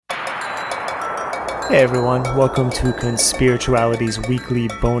Hey everyone, welcome to Conspirituality's weekly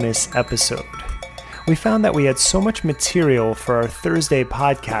bonus episode. We found that we had so much material for our Thursday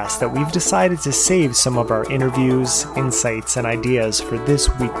podcast that we've decided to save some of our interviews, insights, and ideas for this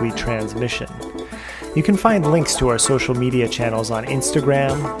weekly transmission. You can find links to our social media channels on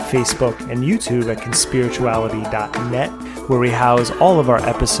Instagram, Facebook, and YouTube at conspirituality.net, where we house all of our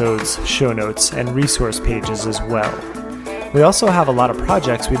episodes, show notes, and resource pages as well. We also have a lot of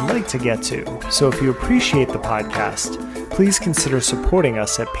projects we'd like to get to, so if you appreciate the podcast, please consider supporting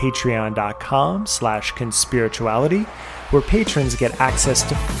us at patreon.com/conspirituality, where patrons get access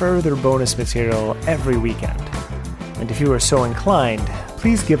to further bonus material every weekend. And if you are so inclined,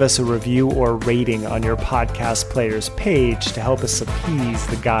 please give us a review or rating on your podcast player's page to help us appease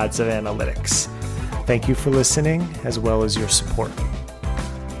the gods of analytics. Thank you for listening, as well as your support.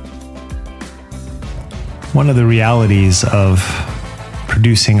 One of the realities of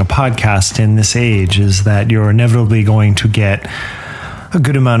producing a podcast in this age is that you're inevitably going to get a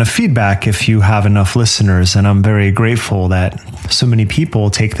good amount of feedback if you have enough listeners, and I'm very grateful that so many people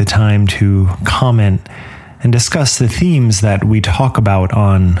take the time to comment and discuss the themes that we talk about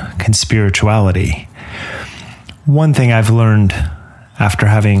on Conspirituality. One thing I've learned after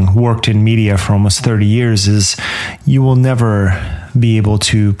having worked in media for almost 30 years is you will never be able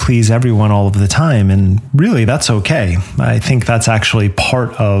to please everyone all of the time. And really, that's okay. I think that's actually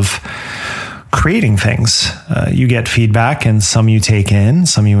part of creating things. You get feedback, and some you take in,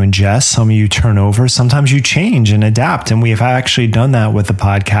 some you ingest, some you turn over. Sometimes you change and adapt. And we have actually done that with the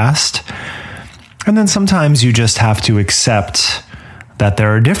podcast. And then sometimes you just have to accept that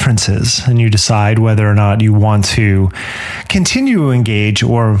there are differences, and you decide whether or not you want to continue to engage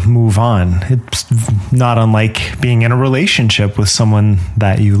or move on. It's not unlike being in a relationship with someone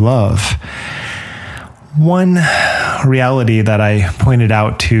that you love. One reality that I pointed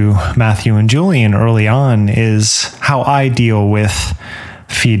out to Matthew and Julian early on is how I deal with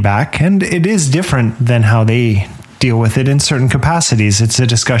feedback, and it is different than how they deal with it in certain capacities. It's a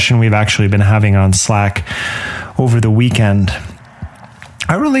discussion we've actually been having on Slack over the weekend.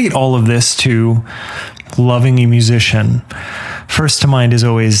 I relate all of this to loving a musician. First to mind is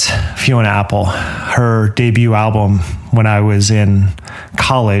always Fiona Apple. Her debut album when I was in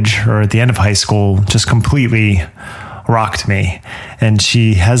college or at the end of high school just completely rocked me. And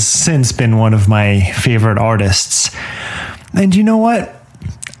she has since been one of my favorite artists. And you know what?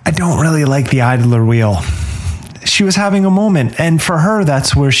 I don't really like the idler wheel. She was having a moment, and for her,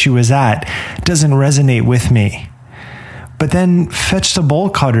 that's where she was at. It doesn't resonate with me. But then Fetch the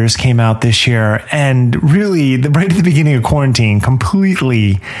Bolt Cutters came out this year, and really, right at the beginning of quarantine,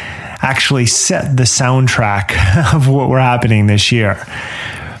 completely actually set the soundtrack of what were happening this year.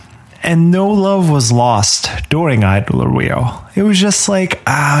 And no love was lost during Idler Wheel. It was just like,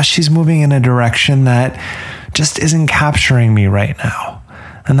 she's moving in a direction that just isn't capturing me right now.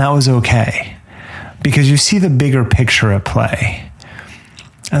 And that was okay, because you see the bigger picture at play.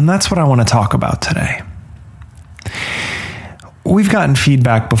 And that's what I want to talk about today. We've gotten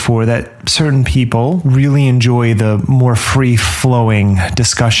feedback before that certain people really enjoy the more free-flowing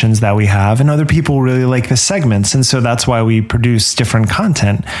discussions that we have, and other people really like the segments, and so that's why we produce different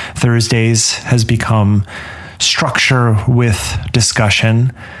content. Thursdays has become structure with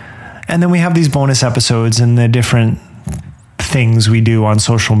discussion, and then we have these bonus episodes and the different things we do on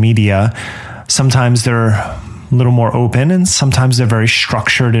social media. Sometimes they're a little more open, and sometimes they're very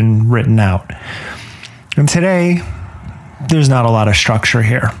structured and written out. And today, there's not a lot of structure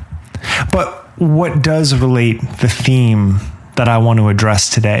here. But what does relate the theme that I want to address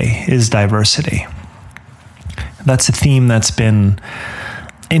today is diversity. That's a theme that's been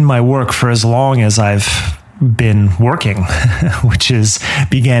in my work for as long as I've been working, which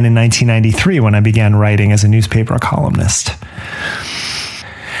began in 1993 when I began writing as a newspaper columnist.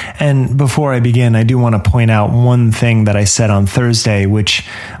 And before I begin, I do want to point out one thing that I said on Thursday, which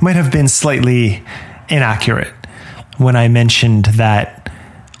might have been slightly inaccurate, when I mentioned that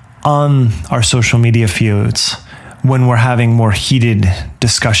on our social media feeds, when we're having more heated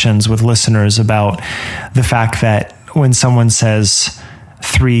discussions with listeners about the fact that when someone says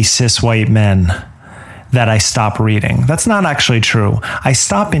 3 cis white men, that I stop reading. That's not actually true. I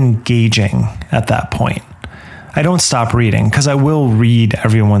stop engaging at that point. I don't stop reading because I will read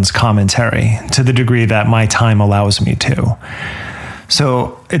everyone's commentary to the degree that my time allows me to.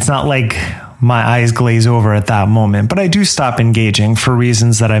 So it's not like my eyes glaze over at that moment, but I do stop engaging for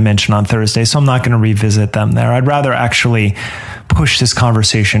reasons that I mentioned on Thursday, so I'm not going to revisit them there. I'd rather actually push this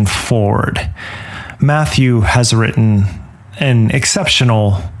conversation forward. Matthew has written an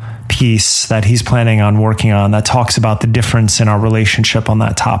exceptional piece that he's planning on working on that talks about the difference in our relationship on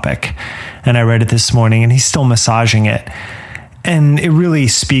that topic. And I read it this morning, and he's still massaging it. And it really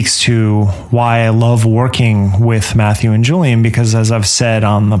speaks to why I love working with Matthew and Julian, because as I've said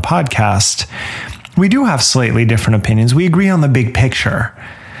on the podcast, we do have slightly different opinions. We agree on the big picture.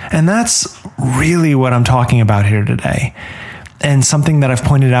 And that's really what I'm talking about here today. And something that I've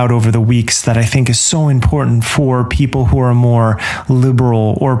pointed out over the weeks that I think is so important for people who are more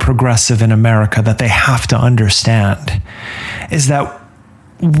liberal or progressive in America that they have to understand is that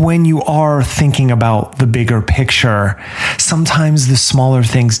when you are thinking about the bigger picture, sometimes the smaller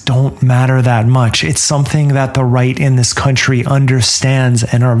things don't matter that much. It's something that the right in this country understands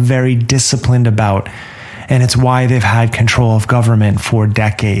and are very disciplined about. And it's why they've had control of government for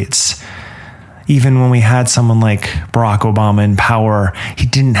decades. Even when we had someone like Barack Obama in power, he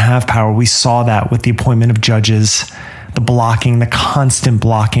didn't have power. We saw that with the appointment of judges, the constant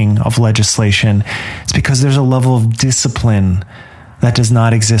blocking of legislation. It's because there's a level of discipline that does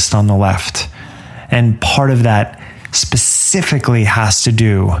not exist on the left. And part of that specifically has to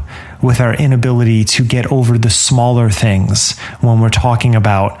do with our inability to get over the smaller things when we're talking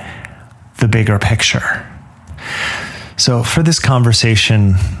about the bigger picture. So for this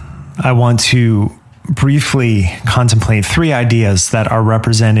conversation, I want to briefly contemplate 3 ideas that are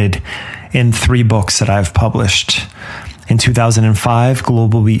represented in 3 books that I've published. In 2005,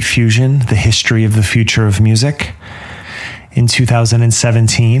 Global Beat Fusion, The History of the Future of Music. In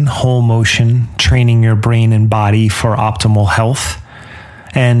 2017, Whole Motion, Training Your Brain and Body for Optimal Health.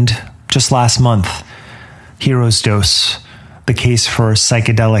 And just last month, Hero's Dose, The Case for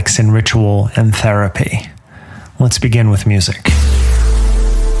Psychedelics in Ritual and Therapy. Let's begin with music.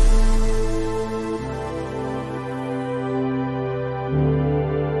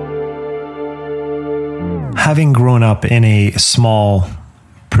 Having grown up in a small,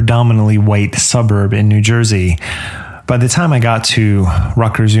 predominantly white suburb in New Jersey, by the time I got to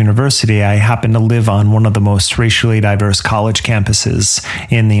Rutgers University, I happened to live on one of the most racially diverse college campuses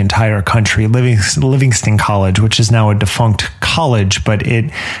in the entire country, Livingston College, which is now a defunct college, but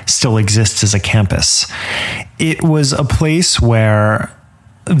it still exists as a campus. It was a place where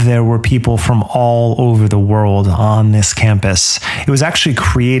there were people from all over the world on this campus. It was actually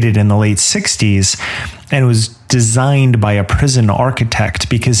created in the late 60s, and it was designed by a prison architect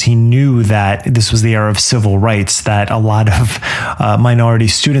because he knew that this was the era of civil rights, that a lot of minority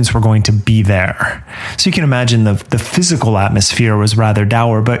students were going to be there. So you can imagine the physical atmosphere was rather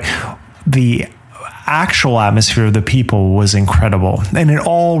dour, but the actual atmosphere of the people was incredible. And it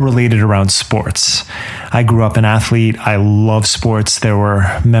all related around sports. I grew up an athlete. I love sports. There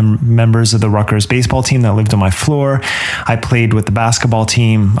were members of the Rutgers baseball team that lived on my floor. I played with the basketball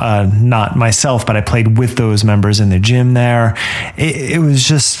team, not myself, but I played with those members in the gym there. It was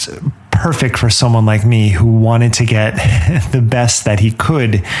just perfect for someone like me who wanted to get the best that he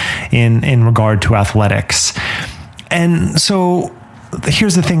could in regard to athletics. And so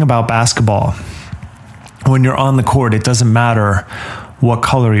here's the thing about basketball. When you're on the court, it doesn't matter what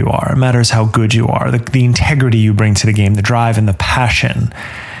color you are. It matters how good you are, the integrity you bring to the game, the drive and the passion.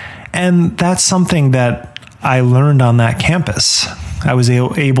 And that's something that I learned on that campus. I was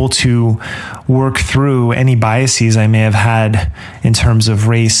able to work through any biases I may have had in terms of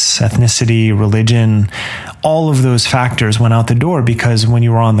race, ethnicity, religion. All of those factors went out the door because when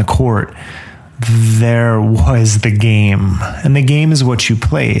you were on the court, there was the game. And the game is what you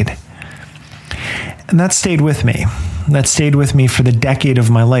played. And that stayed with me. That stayed with me for the decade of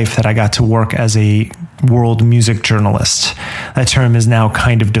my life that I got to work as a world music journalist. That term is now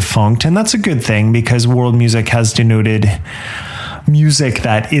kind of defunct, and that's a good thing because world music has denoted music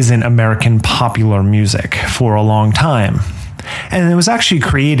that isn't American popular music for a long time. And it was actually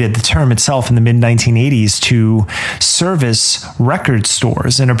created, the term itself, in the mid-1980s to service record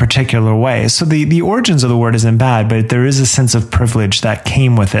stores in a particular way. So the origins of the word isn't bad, but there is a sense of privilege that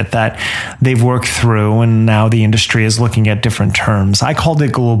came with it that they've worked through, and now the industry is looking at different terms. I called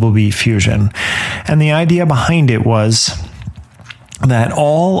it Global Beat Fusion. And the idea behind it was that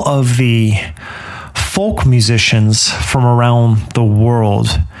all of the folk musicians from around the world,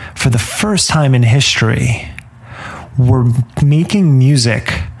 for the first time in history, were making music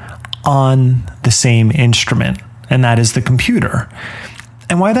on the same instrument, and that is the computer.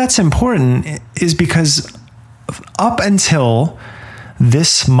 And why that's important is because up until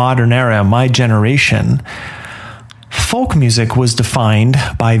this modern era, my generation, folk music was defined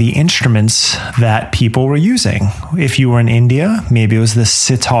by the instruments that people were using. If you were in India, maybe it was the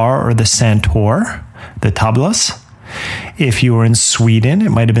sitar or the santur, the tablas. If you were in Sweden, it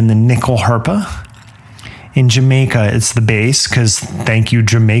might have been the nyckelharpa. In Jamaica, it's the bass, because thank you,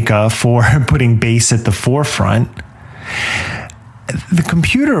 Jamaica, for putting bass at the forefront. The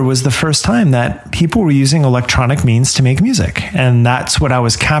computer was the first time that people were using electronic means to make music. And that's what I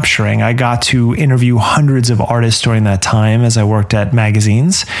was capturing. I got to interview hundreds of artists during that time as I worked at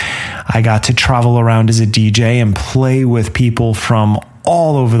magazines. I got to travel around as a DJ and play with people from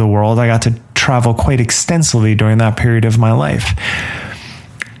all over the world. I got to travel quite extensively during that period of my life.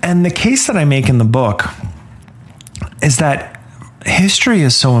 And the case that I make in the book is that history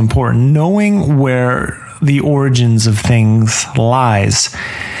is so important. Knowing where the origins of things lies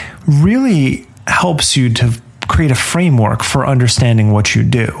really helps you to create a framework for understanding what you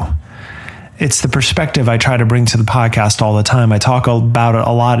do. It's the perspective I try to bring to the podcast all the time. I talk about it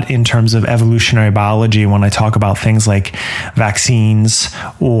a lot in terms of evolutionary biology when I talk about things like vaccines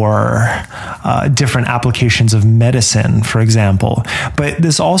or different applications of medicine, for example. But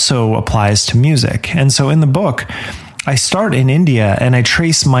this also applies to music. And so in the book, I start in India and I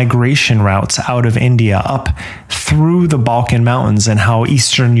trace migration routes out of India up through the Balkan Mountains and how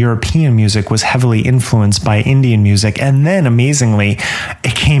Eastern European music was heavily influenced by Indian music. And then amazingly,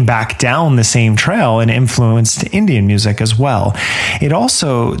 it came back down the same trail and influenced Indian music as well. It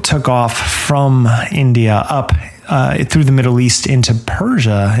also took off from India up through the Middle East into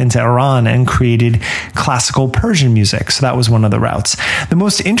Persia, into Iran, and created classical Persian music. So that was one of the routes. The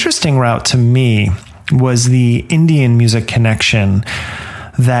most interesting route to me was the Indian music connection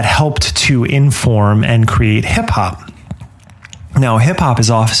that helped to inform and create hip-hop. Now, hip-hop is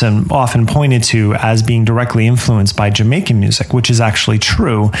often pointed to as being directly influenced by Jamaican music, which is actually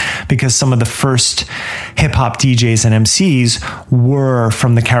true because some of the first hip-hop DJs and MCs were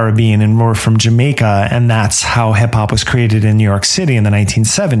from the Caribbean and were from Jamaica, and that's how hip-hop was created in New York City in the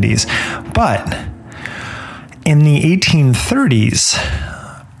 1970s. But in the 1830s,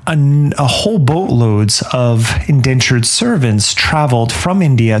 a whole boatloads of indentured servants traveled from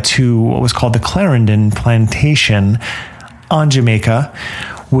India to what was called the Clarendon Plantation on Jamaica,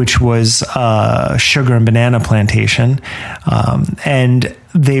 which was a sugar and banana plantation. And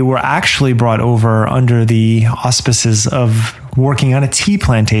they were actually brought over under the auspices of working on a tea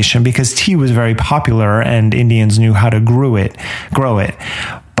plantation because tea was very popular and Indians knew how to grow it.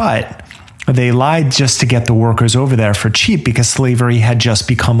 But they lied just to get the workers over there for cheap because slavery had just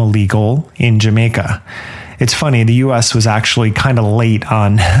become illegal in Jamaica. It's funny, the U.S. was actually kind of late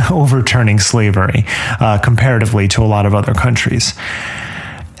on overturning slavery comparatively to a lot of other countries.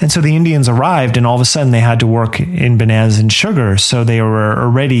 And so the Indians arrived and all of a sudden they had to work in bananas and sugar. So they were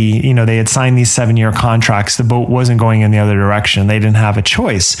already, they had signed these 7-year contracts. The boat wasn't going in the other direction. They didn't have a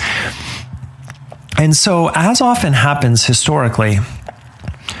choice. And so as often happens historically,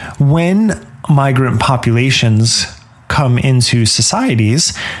 when migrant populations come into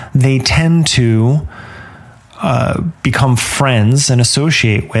societies, they tend to become friends and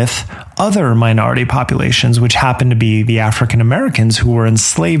associate with other minority populations, which happen to be the African Americans who were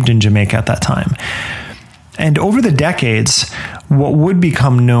enslaved in Jamaica at that time. And over the decades, what would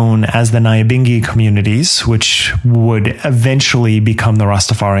become known as the Nyabingi communities, which would eventually become the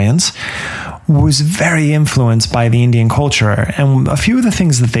Rastafarians, was very influenced by the Indian culture. And a few of the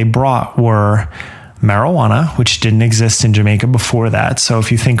things that they brought were marijuana, which didn't exist in Jamaica before that. So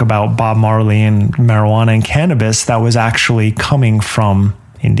if you think about Bob Marley and marijuana and cannabis, that was actually coming from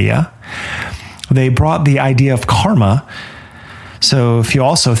India. They brought the idea of karma. So if you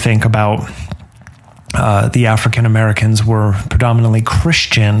also think about the African Americans were predominantly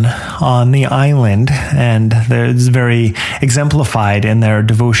Christian on the island, and it's very exemplified in their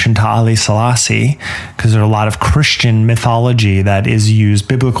devotion to Ali Selassie, because there are a lot of Christian mythology that is used,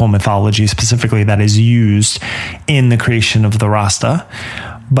 biblical mythology specifically, that is used in the creation of the Rasta.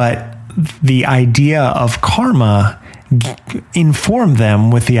 But the idea of karma informed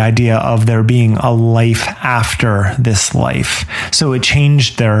them with the idea of there being a life after this life. So it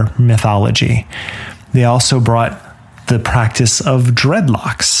changed their mythology. They also brought the practice of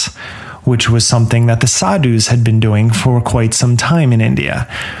dreadlocks, which was something that the sadhus had been doing for quite some time in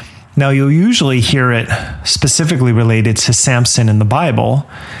India. Now, you'll usually hear it specifically related to Samson in the Bible,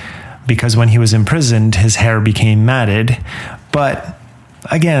 because when he was imprisoned, his hair became matted. But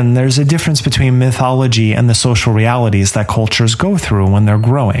again, there's a difference between mythology and the social realities that cultures go through when they're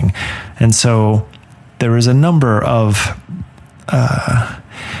growing. And so there is a number of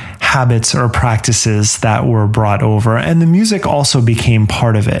habits or practices that were brought over, and the music also became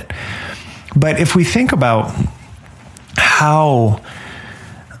part of it. But if we think about how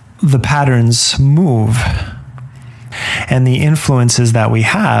the patterns move, and the influences that we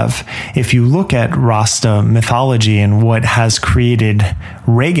have. If you look at Rasta mythology and what has created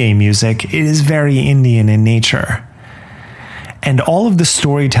reggae music, it is very Indian in nature. And all of the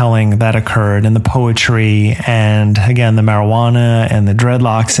storytelling that occurred and the poetry and, again, the marijuana and the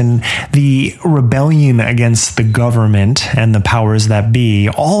dreadlocks and the rebellion against the government and the powers that be,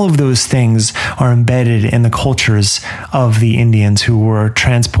 all of those things are embedded in the cultures of the Indians who were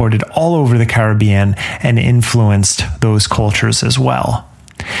transported all over the Caribbean and influenced those cultures as well.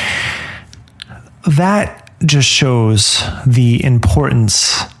 That just shows the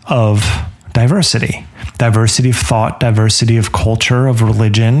importance of diversity of thought, diversity of culture, of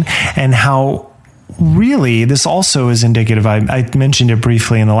religion, and how really this also is indicative. I mentioned it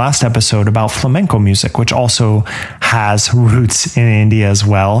briefly in the last episode about flamenco music, which also has roots in India as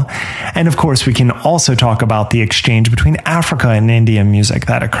well. And of course, we can also talk about the exchange between Africa and Indian music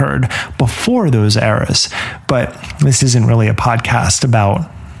that occurred before those eras. But this isn't really a podcast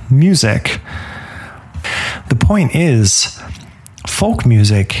about music. The point is, folk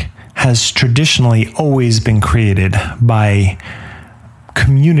music has traditionally always been created by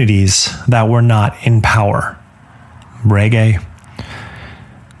communities that were not in power. Reggae,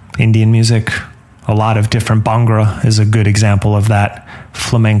 Indian music, a lot of different. Bhangra is a good example of that.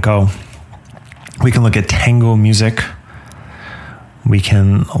 Flamenco. We can look at tango music. We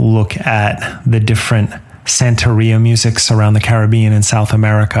can look at the different Santeria musics around the Caribbean and South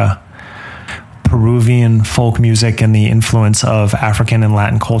America. Peruvian folk music and the influence of African and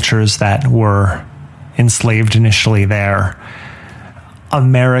Latin cultures that were enslaved initially there.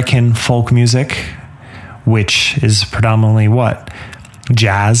 American folk music, which is predominantly what?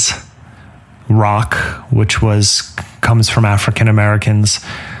 Jazz, rock, which comes from African Americans,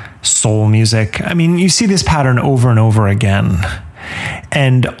 soul music. I mean, you see this pattern over and over again.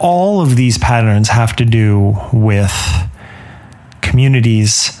 And all of these patterns have to do with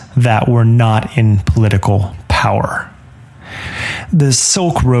communities that were not in political power. The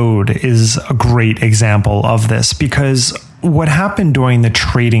Silk Road is a great example of this, because what happened during the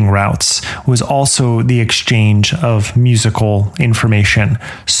trading routes was also the exchange of musical information,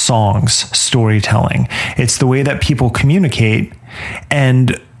 songs, storytelling. It's the way that people communicate.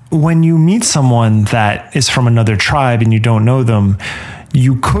 And when you meet someone that is from another tribe and you don't know them,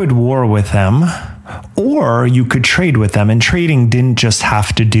 you could war with them, or you could trade with them. And trading didn't just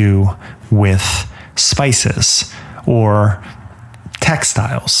have to do with spices or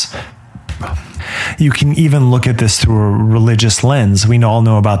textiles. You can even look at this through a religious lens. We all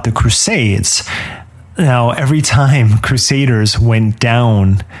know about the Crusades. Now, every time Crusaders went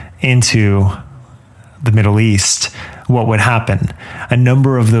down into the Middle East, what would happen? A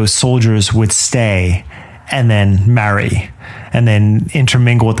number of those soldiers would stay and then marry and then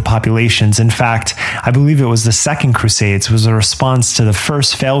intermingle with the populations. In fact, I believe it was the Second Crusades was a response to the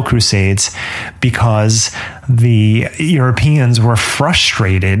first failed Crusades, because the Europeans were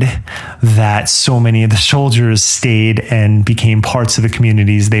frustrated that so many of the soldiers stayed and became parts of the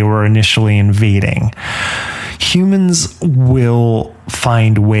communities they were initially invading. Humans will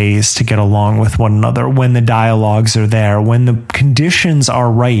find ways to get along with one another when the dialogues are there, when the conditions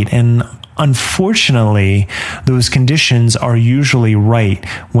are right. And unfortunately, those conditions are usually right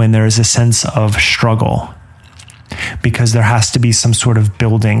when there is a sense of struggle, because there has to be some sort of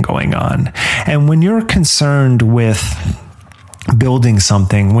building going on. And when you're concerned with building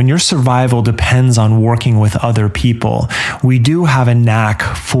something, when your survival depends on working with other people, we do have a knack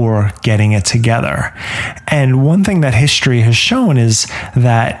for getting it together. And one thing that history has shown is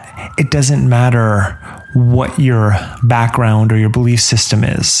that it doesn't matter what your background or your belief system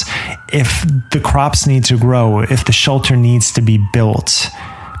is. If the crops need to grow, if the shelter needs to be built,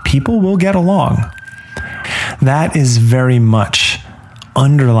 people will get along. That is very much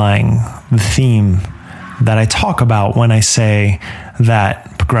underlying the theme that I talk about when I say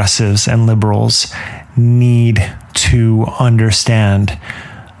that progressives and liberals need to understand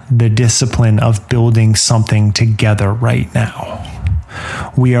the discipline of building something together right now.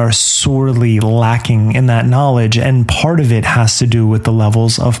 We are sorely lacking in that knowledge, and part of it has to do with the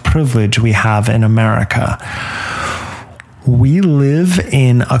levels of privilege we have in America. We live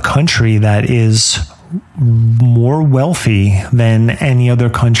in a country that is more wealthy than any other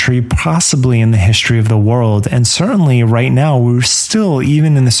country possibly in the history of the world. And certainly right now, we're still,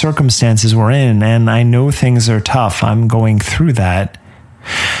 even in the circumstances we're in, and I know things are tough, I'm going through that,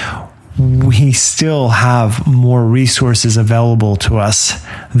 we still have more resources available to us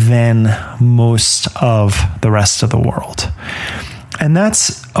than most of the rest of the world. And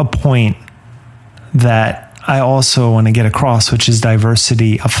that's a point that I also want to get across, which is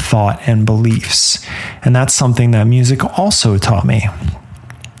diversity of thought and beliefs. And that's something that music also taught me.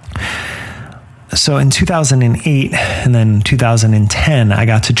 So in 2008 and then 2010, I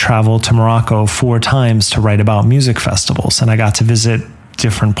got to travel to Morocco 4 times to write about music festivals, and I got to visit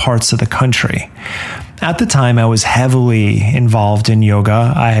different parts of the country. At the time, I was heavily involved in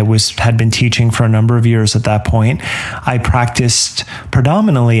yoga. I had been teaching for a number of years at that point. I practiced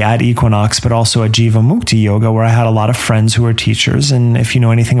predominantly at Equinox, but also at Jivamukti Yoga, where I had a lot of friends who were teachers. And if you know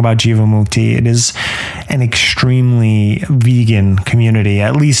anything about Jivamukti, it is an extremely vegan community.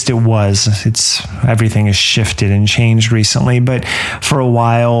 At least it was. Everything has shifted and changed recently. But for a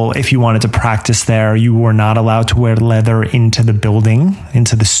while, if you wanted to practice there, you were not allowed to wear leather into the building,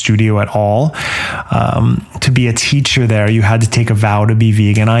 into the studio at all. To be a teacher there, you had to take a vow to be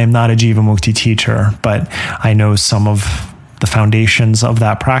vegan. I am not a Jivamukti teacher, but I know some of the foundations of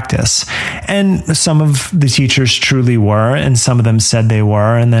that practice. And some of the teachers truly were, and some of them said they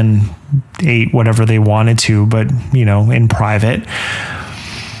were, and then ate whatever they wanted to, but, in private.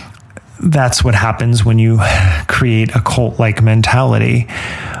 That's what happens when you create a cult-like mentality.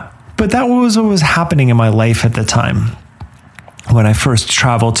 But that was what was happening in my life at the time. When I first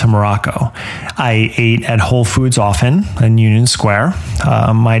traveled to Morocco, I ate at Whole Foods often in Union Square.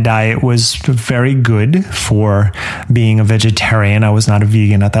 My diet was very good for being a vegetarian. I was not a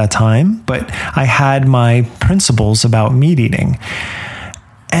vegan at that time, but I had my principles about meat eating.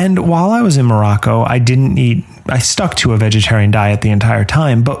 And while I was in Morocco, I stuck to a vegetarian diet the entire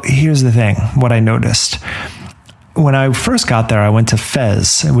time. But here's the thing, what I noticed. When I first got there, I went to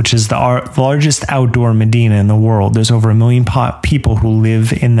Fez, which is the largest outdoor Medina in the world. There's over 1 million people who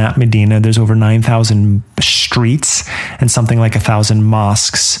live in that Medina. There's over 9,000 streets and something like 1,000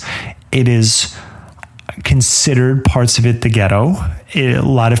 mosques. It is considered, parts of it, the ghetto. A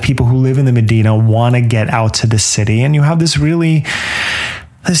lot of people who live in the Medina want to get out to the city. And you have this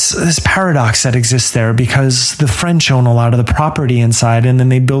paradox that exists there, because the French own a lot of the property inside, and then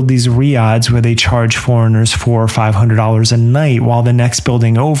they build these riads where they charge foreigners $400 or $500 a night, while the next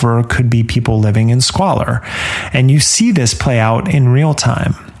building over could be people living in squalor. And you see this play out in real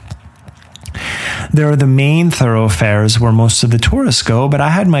time. There are the main thoroughfares where most of the tourists go, but I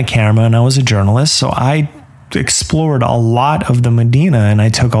had my camera and I was a journalist, so I explored a lot of the Medina, and I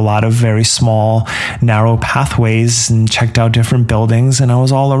took a lot of very small, narrow pathways and checked out different buildings, and I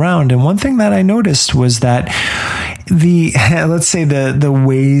was all around. And one thing that I noticed was that the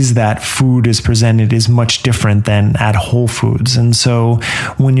ways that food is presented is much different than at Whole Foods. And so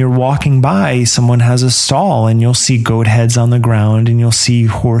when you're walking by, someone has a stall and you'll see goat heads on the ground, and you'll see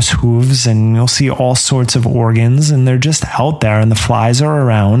horse hooves, and you'll see all sorts of organs, and they're just out there, and the flies are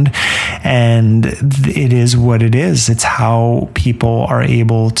around, and it is what it is. It's how people are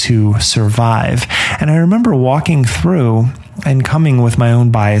able to survive. And I remember walking through and coming with my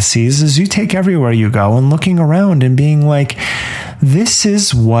own biases, as you take everywhere you go, and looking around and being like, this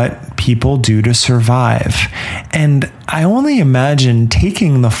is what people do to survive. And I only imagine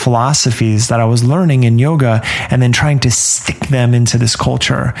taking the philosophies that I was learning in yoga and then trying to stick them into this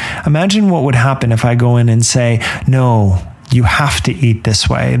culture. Imagine what would happen if I go in and say, no, you have to eat this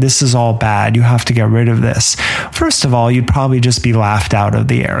way. This is all bad. You have to get rid of this. First of all, you'd probably just be laughed out of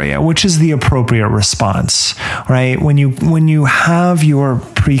the area, which is the appropriate response, right? When you have your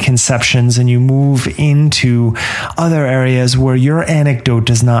preconceptions and you move into other areas where your anecdote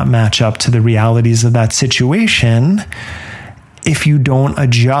does not match up to the realities of that situation, if you don't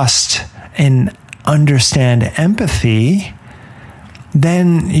adjust and understand empathy,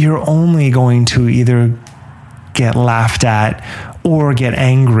 then you're only going to either get laughed at or get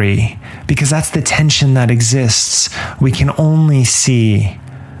angry, because that's the tension that exists. We can only see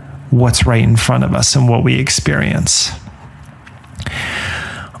what's right in front of us and what we experience.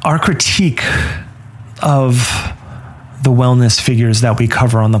 Our critique of the wellness figures that we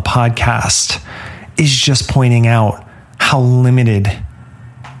cover on the podcast is just pointing out how limited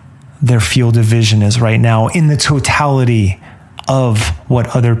their field of vision is right now in the totality of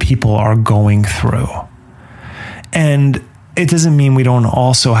what other people are going through. And it doesn't mean we don't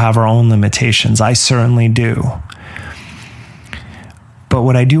also have our own limitations. I certainly do. But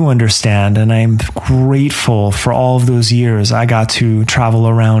what I do understand, and I'm grateful for all of those years I got to travel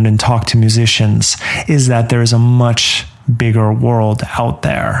around and talk to musicians, is that there's a much bigger world out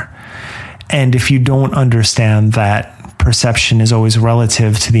there. And if you don't understand that perception is always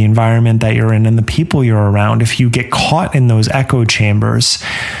relative to the environment that you're in and the people you're around, if you get caught in those echo chambers,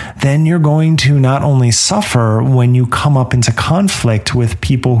 then you're going to not only suffer when you come up into conflict with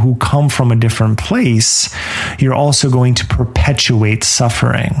people who come from a different place, you're also going to perpetuate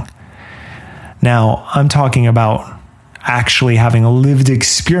suffering. Now, I'm talking about actually having a lived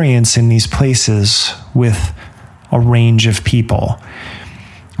experience in these places with a range of people.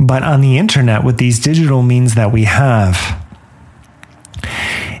 But on the internet, with these digital means that we have,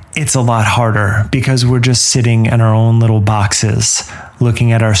 it's a lot harder because we're just sitting in our own little boxes,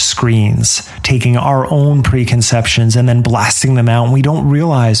 looking at our screens, taking our own preconceptions and then blasting them out. And we don't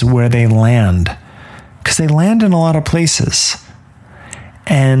realize where they land because they land in a lot of places.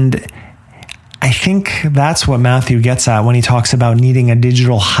 And I think that's what Matthew gets at when he talks about needing a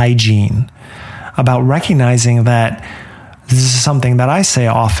digital hygiene, about recognizing that this is something that I say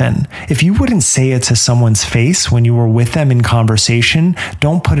often. If you wouldn't say it to someone's face when you were with them in conversation,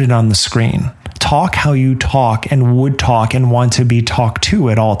 don't put it on the screen. Talk how you talk and would talk and want to be talked to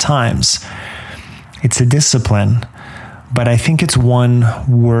at all times. It's a discipline, but I think it's one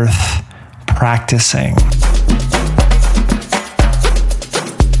worth practicing.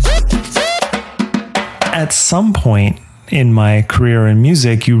 At some point in my career in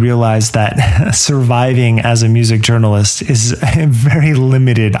music, you realize that surviving as a music journalist is a very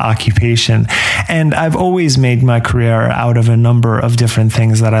limited occupation. And I've always made my career out of a number of different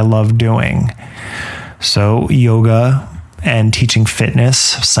things that I love doing. So yoga and teaching fitness,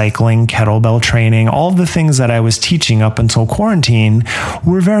 cycling, kettlebell training, all the things that I was teaching up until quarantine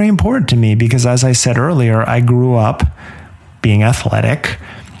were very important to me because, as I said earlier, I grew up being athletic.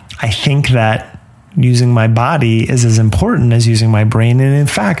 I think that using my body is as important as using my brain. And in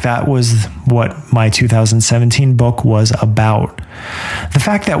fact, that was what my 2017 book was about. The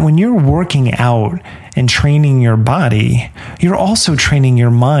fact that when you're working out and training your body, you're also training your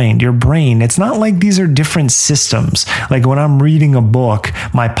mind, your brain. It's not like these are different systems. Like when I'm reading a book,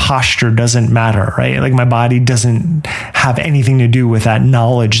 my posture doesn't matter, right? Like my body doesn't have anything to do with that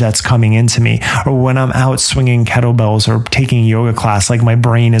knowledge that's coming into me. Or when I'm out swinging kettlebells or taking yoga class, like my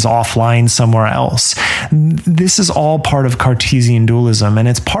brain is offline somewhere else. This is all part of Cartesian dualism. And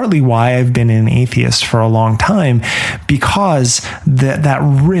it's partly why I've been an atheist for a long time, because that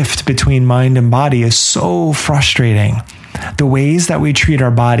rift between mind and body is so frustrating. The ways that we treat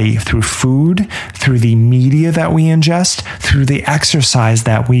our body through food, through the media that we ingest, through the exercise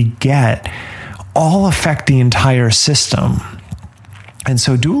that we get, all affect the entire system. And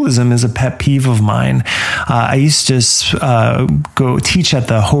so dualism is a pet peeve of mine. I used to go teach at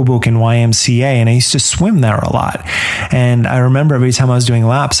the Hoboken YMCA, and I used to swim there a lot. And I remember every time I was doing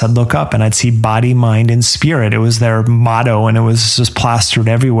laps, I'd look up and I'd see body, mind, and spirit. It was their motto, and it was just plastered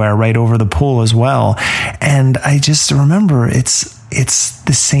everywhere, right over the pool as well. And I just remember it's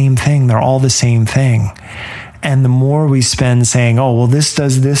the same thing. They're all the same thing. And the more we spend saying, oh, well, this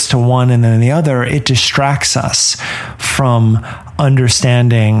does this to one and then the other, it distracts us from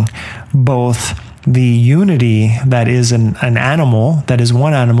understanding both the unity that is an animal, that is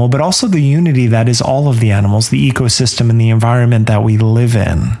one animal, but also the unity that is all of the animals, the ecosystem and the environment that we live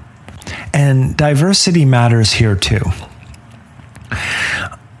in. And diversity matters here too.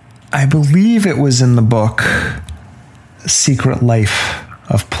 I believe it was in the book Secret Life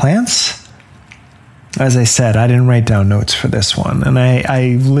of Plants. As I said, I didn't write down notes for this one, and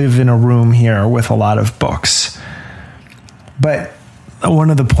I live in a room here with a lot of books. But one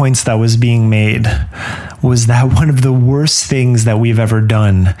of the points that was being made was that one of the worst things that we've ever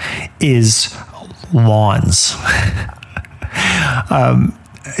done is lawns.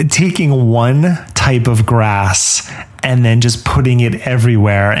 Taking one type of grass and then just putting it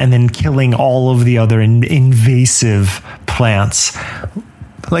everywhere and then killing all of the other invasive plants.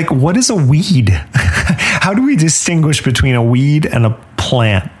 Like, what is a weed? How do we distinguish between a weed and a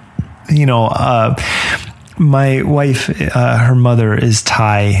plant? You know, my wife, her mother is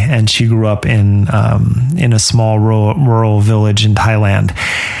Thai, and she grew up in a small rural village in Thailand.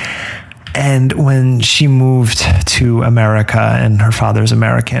 And when she moved to America, and her father's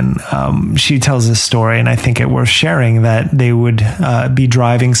American, she tells this story, and I think it worth sharing, that they would be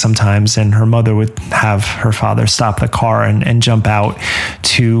driving sometimes, and her mother would have her father stop the car and jump out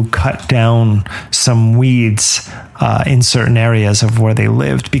to cut down some weeds in certain areas of where they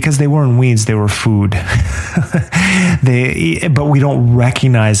lived, because they weren't weeds, they were food. But we don't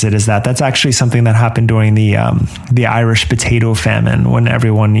recognize it as that. That's actually something that happened during the Irish potato famine, when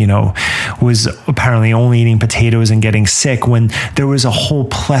everyone, was apparently only eating potatoes and getting sick, when there was a whole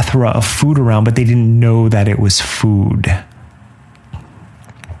plethora of food around, but they didn't know that it was food.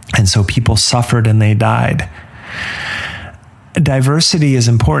 And so people suffered and they died. Diversity is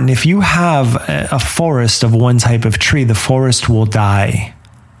important. If you have a forest of one type of tree, the forest will die.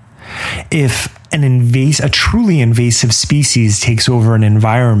 If a truly invasive species takes over an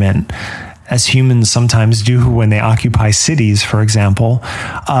environment, as humans sometimes do when they occupy cities, for example,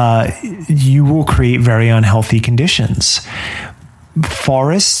 you will create very unhealthy conditions.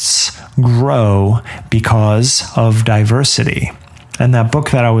 Forests grow because of diversity. And that book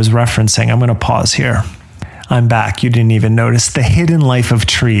that I was referencing, I'm going to pause here. I'm back. You didn't even notice. The Hidden Life of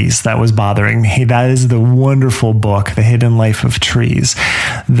Trees, that was bothering me. That is the wonderful book, The Hidden Life of Trees,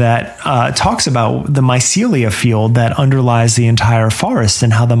 that talks about the mycelia field that underlies the entire forest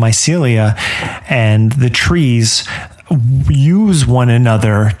and how the mycelia and the trees use one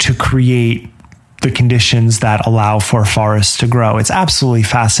another to create the conditions that allow for forests to grow. It's absolutely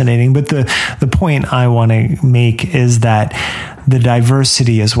fascinating. But the point I want to make is that the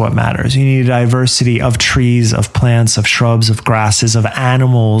diversity is what matters. You need a diversity of trees, of plants, of shrubs, of grasses, of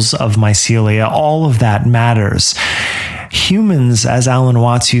animals, of mycelia. All of that matters. Humans, as Alan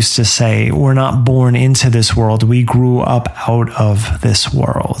Watts used to say, we're not born into this world. We grew up out of this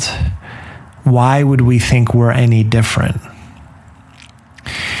world. Why would we think we're any different?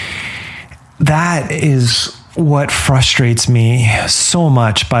 That is what frustrates me so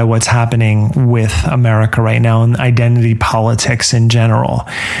much by what's happening with America right now and identity politics in general.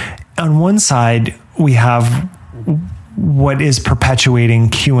 On one side, we have what is perpetuating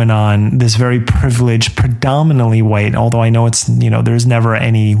QAnon, this very privileged, predominantly white, although I know it's, there's never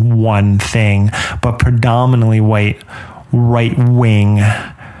any one thing, but predominantly white, right-wing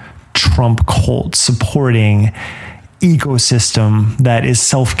Trump cult supporting ecosystem that is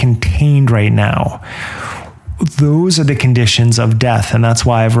self-contained right now. Those are the conditions of death, and that's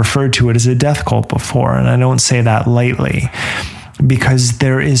why I've referred to it as a death cult before, and I don't say that lightly, because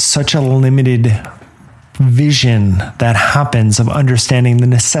there is such a limited vision that happens of understanding the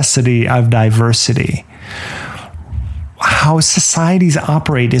necessity of diversity. How societies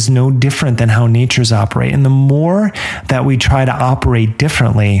operate is no different than how natures operate, and the more that we try to operate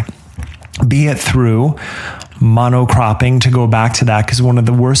differently, be it through monocropping, to go back to that, because one of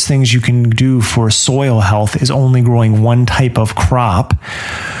the worst things you can do for soil health is only growing one type of crop.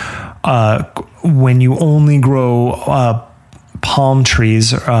 When you only grow palm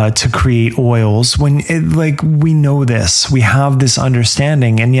trees to create oils, we know this, we have this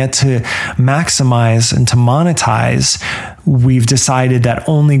understanding, and yet to maximize and to monetize, we've decided that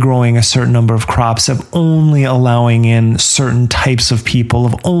only growing a certain number of crops, of only allowing in certain types of people,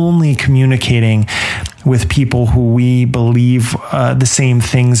 of only communicating with people who we believe the same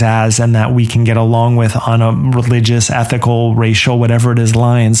things as and that we can get along with on a religious, ethical, racial, whatever it is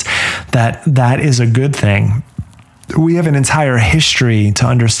lines, that is a good thing. We have an entire history to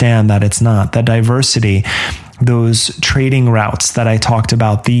understand that it's not. That diversity, those trading routes that I talked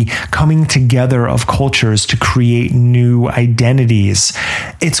about, the coming together of cultures to create new identities,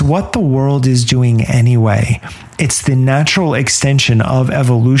 it's what the world is doing anyway. It's the natural extension of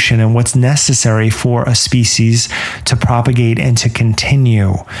evolution and what's necessary for a species to propagate and to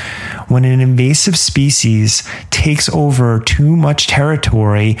continue. When an invasive species takes over too much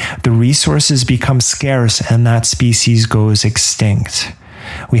territory, the resources become scarce and that species goes extinct.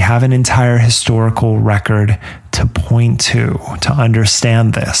 We have an entire historical record to point to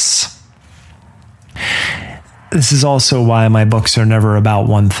understand this. This is also why my books are never about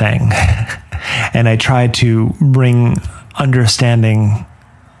one thing. And I try to bring understanding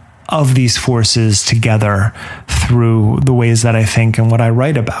of these forces together through the ways that I think and what I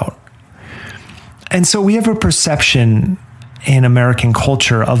write about. And so we have a perception in American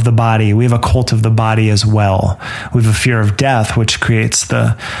culture of the body. We have a cult of the body as well. We have a fear of death, which creates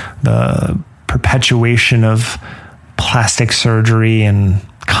the perpetuation of plastic surgery and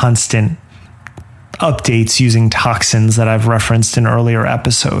constant updates using toxins that I've referenced in earlier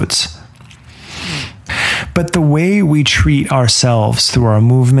episodes. But the way we treat ourselves through our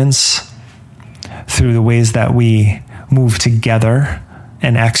movements, through the ways that we move together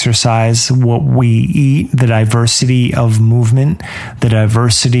and exercise, what we eat, the diversity of movement, the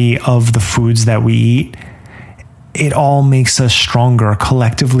diversity of the foods that we eat, it all makes us stronger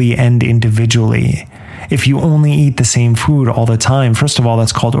collectively and individually. If you only eat the same food all the time, first of all,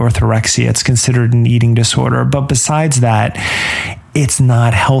 that's called orthorexia. It's considered an eating disorder. But besides that, it's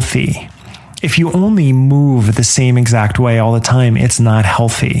not healthy. If you only move the same exact way all the time, it's not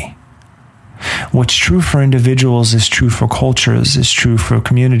healthy. What's true for individuals is true for cultures, is true for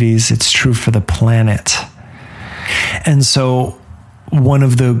communities, it's true for the planet. And so one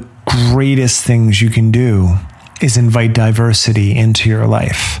of the greatest things you can do is invite diversity into your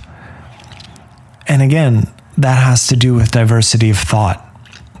life. And again, that has to do with diversity of thought.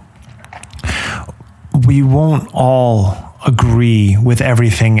 We won't all agree with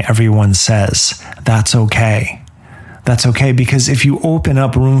everything everyone says. That's okay. That's okay, because if you open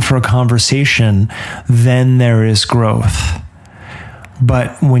up room for a conversation, then there is growth.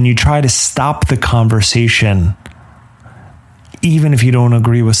 But when you try to stop the conversation, even if you don't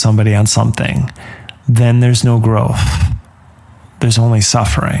agree with somebody on something, then there's no growth. There's only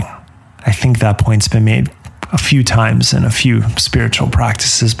suffering. I think that point's been made a few times in a few spiritual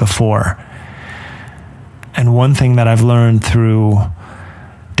practices before. And one thing that I've learned through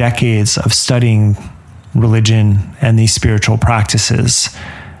decades of studying religion and these spiritual practices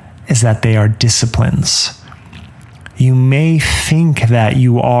is that they are disciplines. You may think that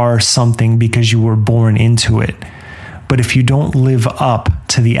you are something because you were born into it, but if you don't live up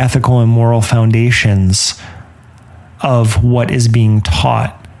to the ethical and moral foundations of what is being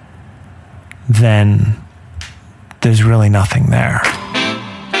taught, then there's really nothing there.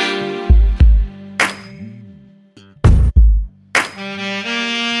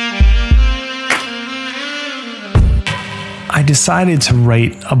 I decided to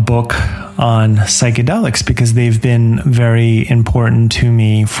write a book on psychedelics because they've been very important to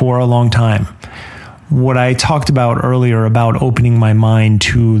me for a long time. What I talked about earlier about opening my mind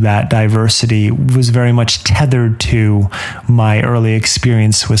to that diversity was very much tethered to my early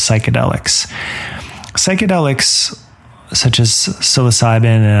experience with psychedelics. Psychedelics such as psilocybin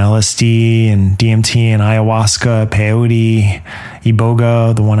and LSD and DMT and ayahuasca, peyote,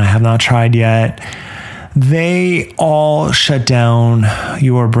 iboga, the one I have not tried yet, they all shut down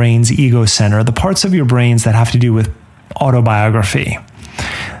your brain's ego center, the parts of your brains that have to do with autobiography.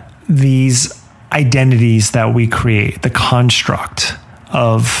 These identities that we create, the construct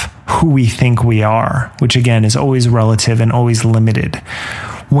of who we think we are, which again is always relative and always limited.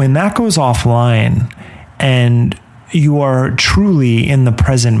 When that goes offline and you are truly in the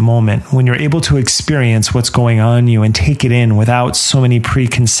present moment, when you're able to experience what's going on in you and take it in without so many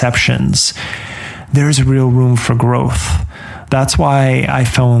preconceptions, there's real room for growth. That's why I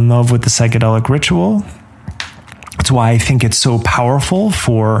fell in love with the psychedelic ritual. That's why I think it's so powerful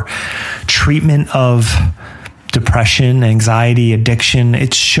for treatment of depression, anxiety, addiction.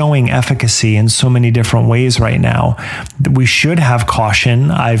 It's showing efficacy in so many different ways right now. We should have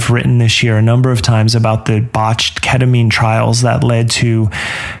caution. I've written this year a number of times about the botched ketamine trials that led to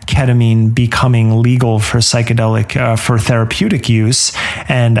ketamine becoming legal for psychedelic, for therapeutic use.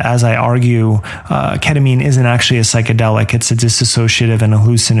 And as I argue, ketamine isn't actually a psychedelic. It's a dissociative and a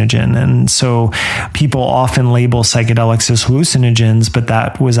hallucinogen. And so people often label psychedelics as hallucinogens, but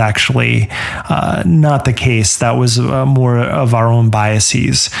that was actually not the case. That was more of our own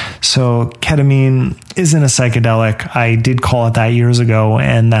biases. So ketamine isn't a psychedelic. I did call it that years ago.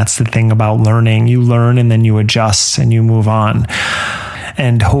 And that's the thing about learning. You learn and then you adjust and you move on.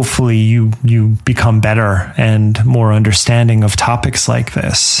 And hopefully you become better and more understanding of topics like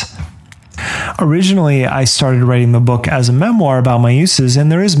this. Originally, I started writing the book as a memoir about my uses,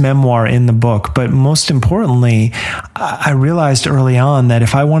 and there is memoir in the book. But most importantly, I realized early on that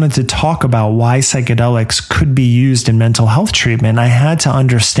if I wanted to talk about why psychedelics could be used in mental health treatment, I had to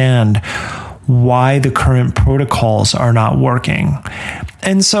understand why the current protocols are not working.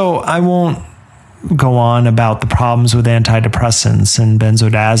 And so I won't go on about the problems with antidepressants and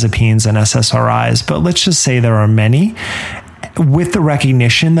benzodiazepines and SSRIs, but let's just say there are many, with the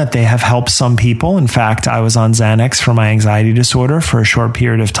recognition that they have helped some people. In fact, I was on Xanax for my anxiety disorder for a short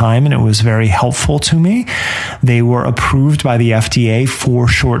period of time, and it was very helpful to me. They were approved by the FDA for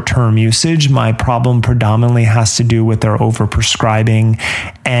short-term usage. My problem predominantly has to do with their overprescribing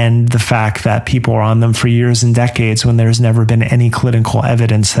and the fact that people are on them for years and decades when there's never been any clinical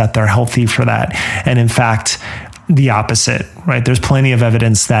evidence that they're healthy for that. And in fact, the opposite, right? There's plenty of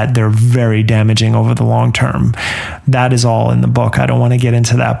evidence that they're very damaging over the long term. That is all in the book. I don't want to get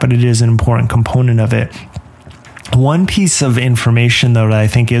into that, but it is an important component of it. One piece of information, though, that I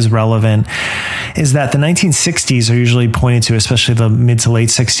think is relevant is that the 1960s are usually pointed to, especially the mid to late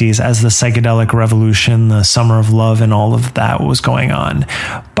 60s, as the psychedelic revolution, the summer of love, and all of that was going on.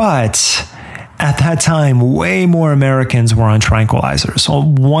 But at that time, way more Americans were on tranquilizers. So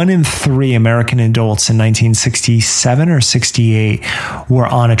 1 in 3 American adults in 1967 or 68 were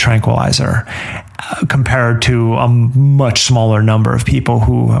on a tranquilizer, compared to a much smaller number of people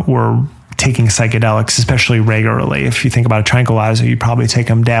who were taking psychedelics, especially regularly. If you think about a tranquilizer, you probably take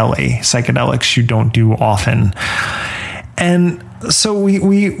them daily. Psychedelics you don't do often. And so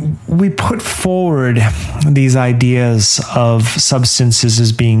we put forward these ideas of substances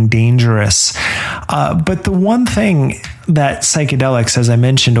as being dangerous. But the one thing that psychedelics, as I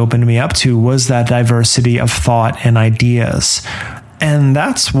mentioned, opened me up to was that diversity of thought and ideas. And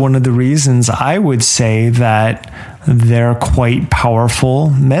that's one of the reasons I would say that they're quite powerful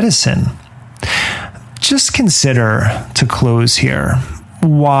medicine. just consider, to close here,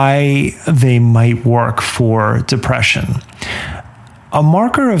 why they might work for depression. A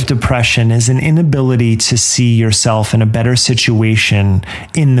marker of depression is an inability to see yourself in a better situation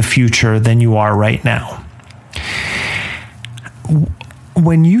in the future than you are right now.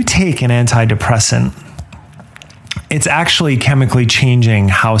 When you take an antidepressant, it's actually chemically changing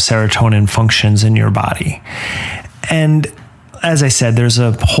how serotonin functions in your body. And as I said, there's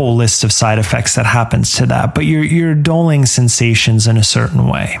a whole list of side effects that happens to that, but you're dulling sensations in a certain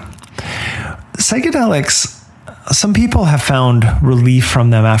way. Psychedelics, some people have found relief from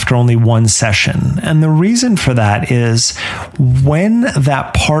them after only one session. And the reason for that is when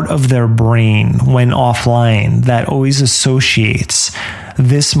that part of their brain went offline that always associates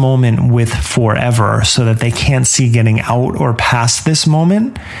this moment with forever so that they can't see getting out or past this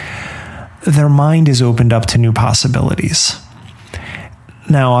moment, their mind is opened up to new possibilities.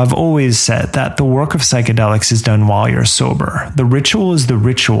 Now, I've always said that the work of psychedelics is done while you're sober. The ritual is the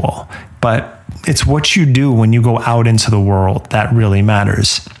ritual, but it's what you do when you go out into the world that really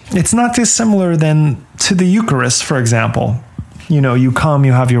matters. It's not dissimilar than to the Eucharist, for example. You know, you come,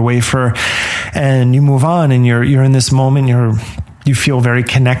 you have your wafer, and you move on, and you're in this moment, you feel very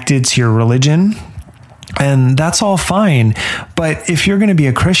connected to your religion. And that's all fine. But if you're going to be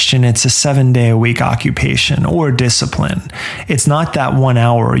a Christian, it's a 7-day-a-week occupation or discipline. It's not that 1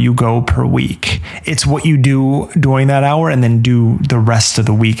 hour you go per week. It's what you do during that hour and then do the rest of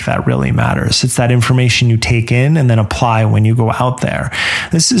the week that really matters. It's that information you take in and then apply when you go out there.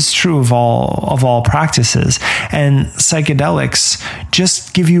 This is true of all practices. And psychedelics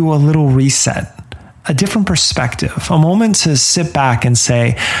just give you a little reset, a different perspective, a moment to sit back and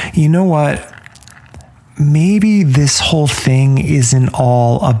say, you know what? Maybe this whole thing isn't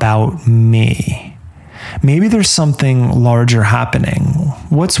all about me. Maybe there's something larger happening.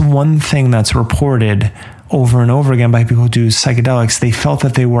 What's one thing that's reported over and over again by people who do psychedelics? They felt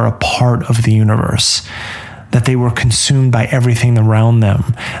that they were a part of the universe, that they were consumed by everything around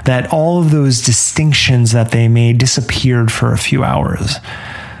them, that all of those distinctions that they made disappeared for a few hours.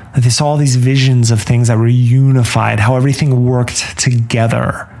 That they saw all these visions of things that were unified, how everything worked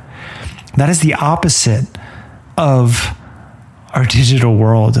together. That is the opposite of our digital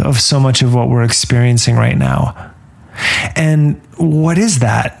world, of so much of what we're experiencing right now. And what is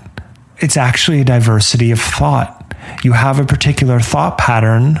that? It's actually a diversity of thought. You have a particular thought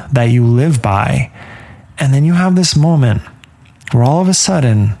pattern that you live by, and then you have this moment where all of a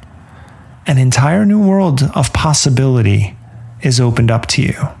sudden an entire new world of possibility is opened up to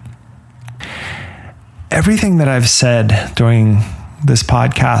you. Everything that I've said during this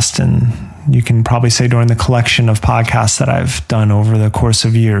podcast, and you can probably say during the collection of podcasts that I've done over the course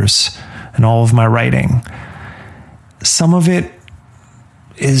of years and all of my writing, some of it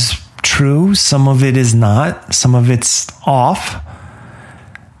is true, some of it is not, some of it's off,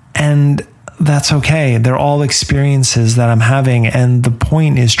 and that's okay. They're all experiences that I'm having, and the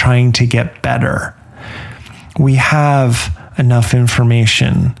point is trying to get better. We have enough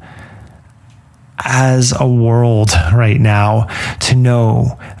information as a world right now to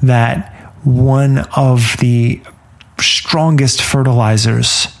know that one of the strongest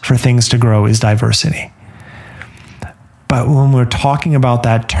fertilizers for things to grow is diversity. But when we're talking about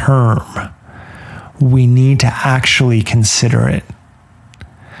that term, we need to actually consider it.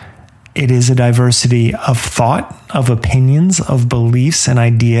 It is a diversity of thought, of opinions, of beliefs and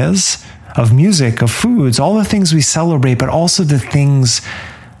ideas, of music, of foods, all the things we celebrate, but also the things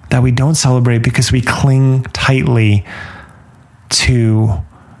that we don't celebrate because we cling tightly to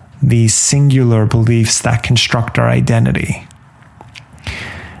the singular beliefs that construct our identity.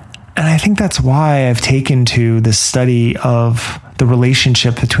 And I think that's why I've taken to the study of the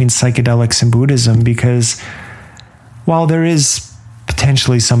relationship between psychedelics and Buddhism, because while there is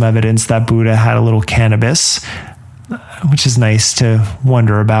potentially some evidence that Buddha had a little cannabis, which is nice to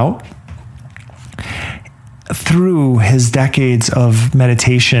wonder about, through his decades of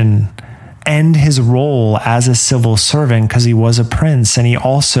meditation and his role as a civil servant, because he was a prince, and he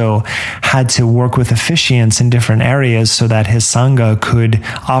also had to work with officiants in different areas so that his Sangha could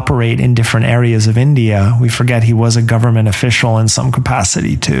operate in different areas of India. We forget he was a government official in some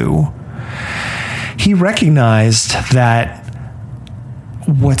capacity too. He recognized that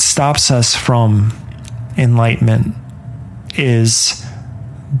what stops us from enlightenment is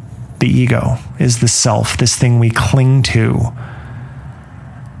the ego, is the self, this thing we cling to.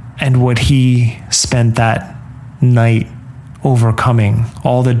 And what he spent that night overcoming,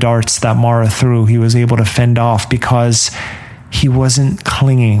 all the darts that Mara threw, he was able to fend off because he wasn't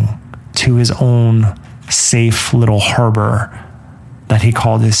clinging to his own safe little harbor that he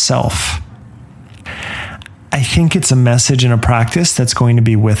called his self. I think it's a message and a practice that's going to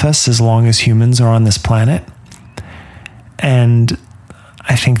be with us as long as humans are on this planet. And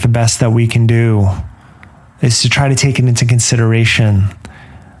I think the best that we can do is to try to take it into consideration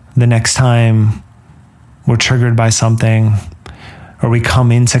the next time we're triggered by something or we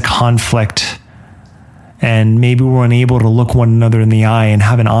come into conflict and maybe we're unable to look one another in the eye and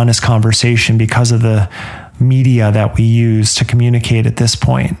have an honest conversation because of the media that we use to communicate at this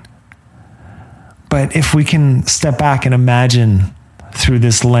point. But if we can step back and imagine through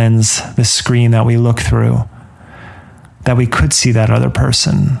this lens, this screen that we look through, that we could see that other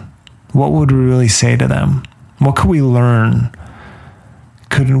person, what would we really say to them? What could we learn?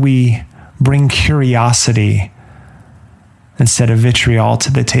 Could we bring curiosity instead of vitriol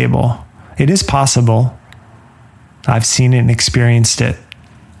to the table? It is possible. I've seen it and experienced it.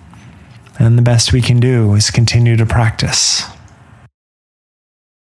 And the best we can do is continue to practice.